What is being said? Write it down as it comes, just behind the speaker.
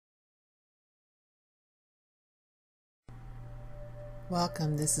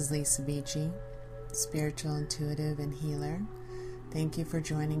Welcome, this is Lisa Beachy, spiritual intuitive and healer. Thank you for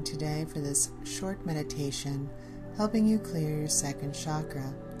joining today for this short meditation helping you clear your second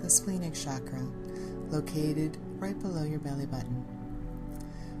chakra, the Splenic Chakra, located right below your belly button.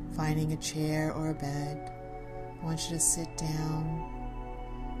 Finding a chair or a bed, I want you to sit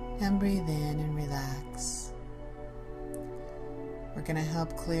down and breathe in and relax. We're going to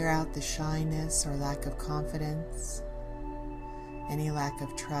help clear out the shyness or lack of confidence, any lack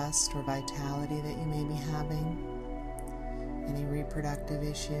of trust or vitality that you may be having, any reproductive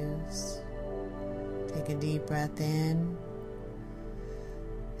issues. Take a deep breath in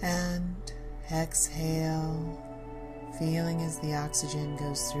and exhale, feeling as the oxygen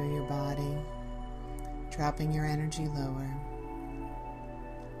goes through your body, dropping your energy lower.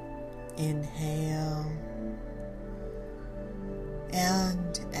 Inhale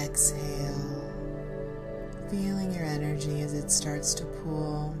and exhale, feeling your energy as it starts to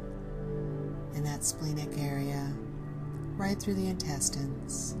pool in that splenic area, right through the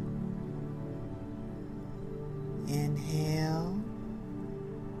intestines. Inhale,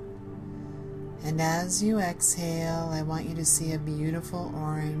 and as you exhale, I want you to see a beautiful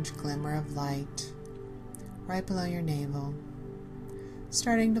orange glimmer of light right below your navel,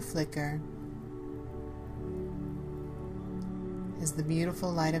 starting to flicker. As the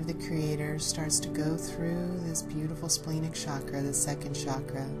beautiful light of the Creator starts to go through this beautiful splenic chakra, the second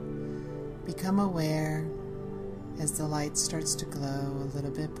chakra, become aware as the light starts to glow a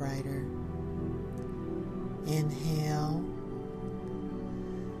little bit brighter. Inhale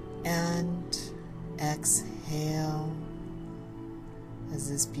and exhale as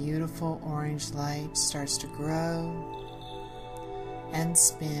this beautiful orange light starts to grow and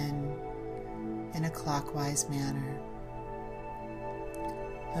spin in a clockwise manner.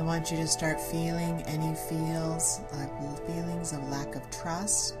 I want you to start feeling any feelings of lack of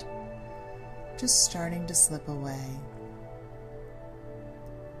trust just starting to slip away.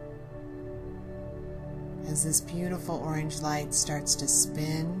 As this beautiful orange light starts to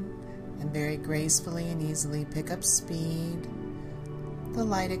spin and very gracefully and easily pick up speed, the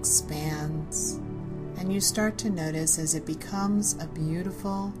light expands and you start to notice as it becomes a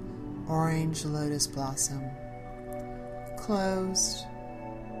beautiful orange lotus blossom, closed,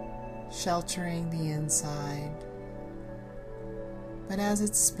 sheltering the inside. But as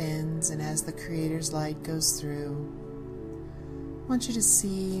it spins and as the Creator's light goes through, I want you to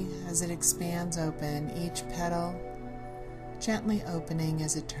see as it expands open, each petal gently opening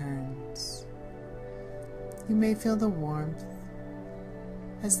as it turns. You may feel the warmth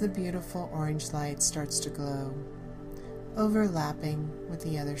as the beautiful orange light starts to glow, overlapping with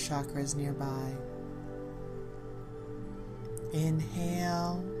the other chakras nearby.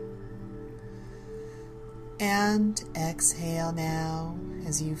 Inhale and exhale now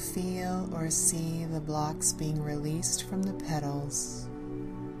as you feel or see the blocks being released from the petals.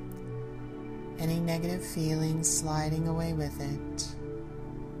 Any negative feelings sliding away with it.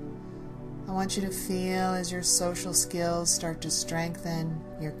 I want you to feel as your social skills start to strengthen,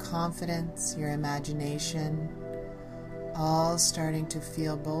 your confidence, your imagination, all starting to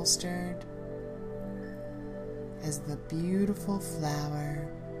feel bolstered as the beautiful flower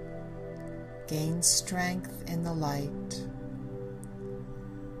gain strength in the light.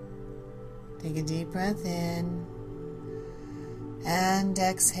 Take a deep breath in and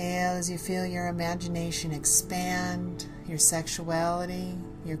exhale as you feel your imagination expand, your sexuality,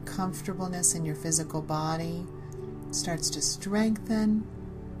 your comfortableness in your physical body starts to strengthen.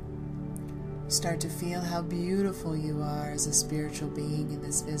 Start to feel how beautiful you are as a spiritual being in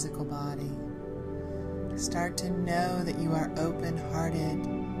this physical body. Start to know that you are open-hearted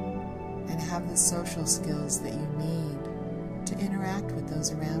and have the social skills that you need to interact with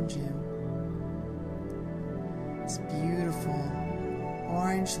those around you. This beautiful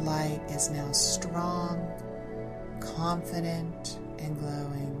orange light is now strong, confident, and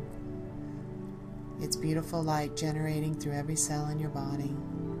glowing. It's beautiful light generating through every cell in your body.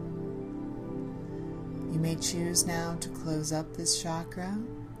 You may choose now to close up this chakra,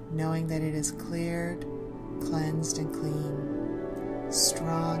 knowing that it is cleared, cleansed, and clean,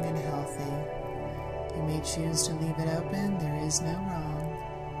 strong and healthy. You may choose to leave it open. There is no wrong.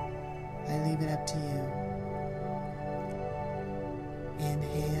 I leave it up to you.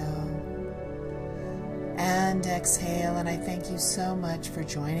 Inhale and exhale, and I thank you so much for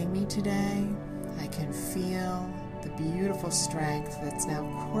joining me today. I can feel the beautiful strength that's now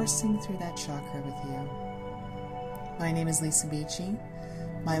coursing through that chakra with you. My name is Lisa Beachy.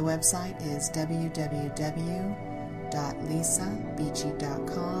 My website is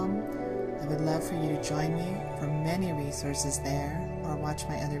www.lisabeachy.com. I would love for you to join me for many resources there or watch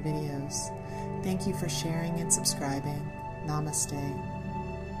my other videos. Thank you for sharing and subscribing. Namaste.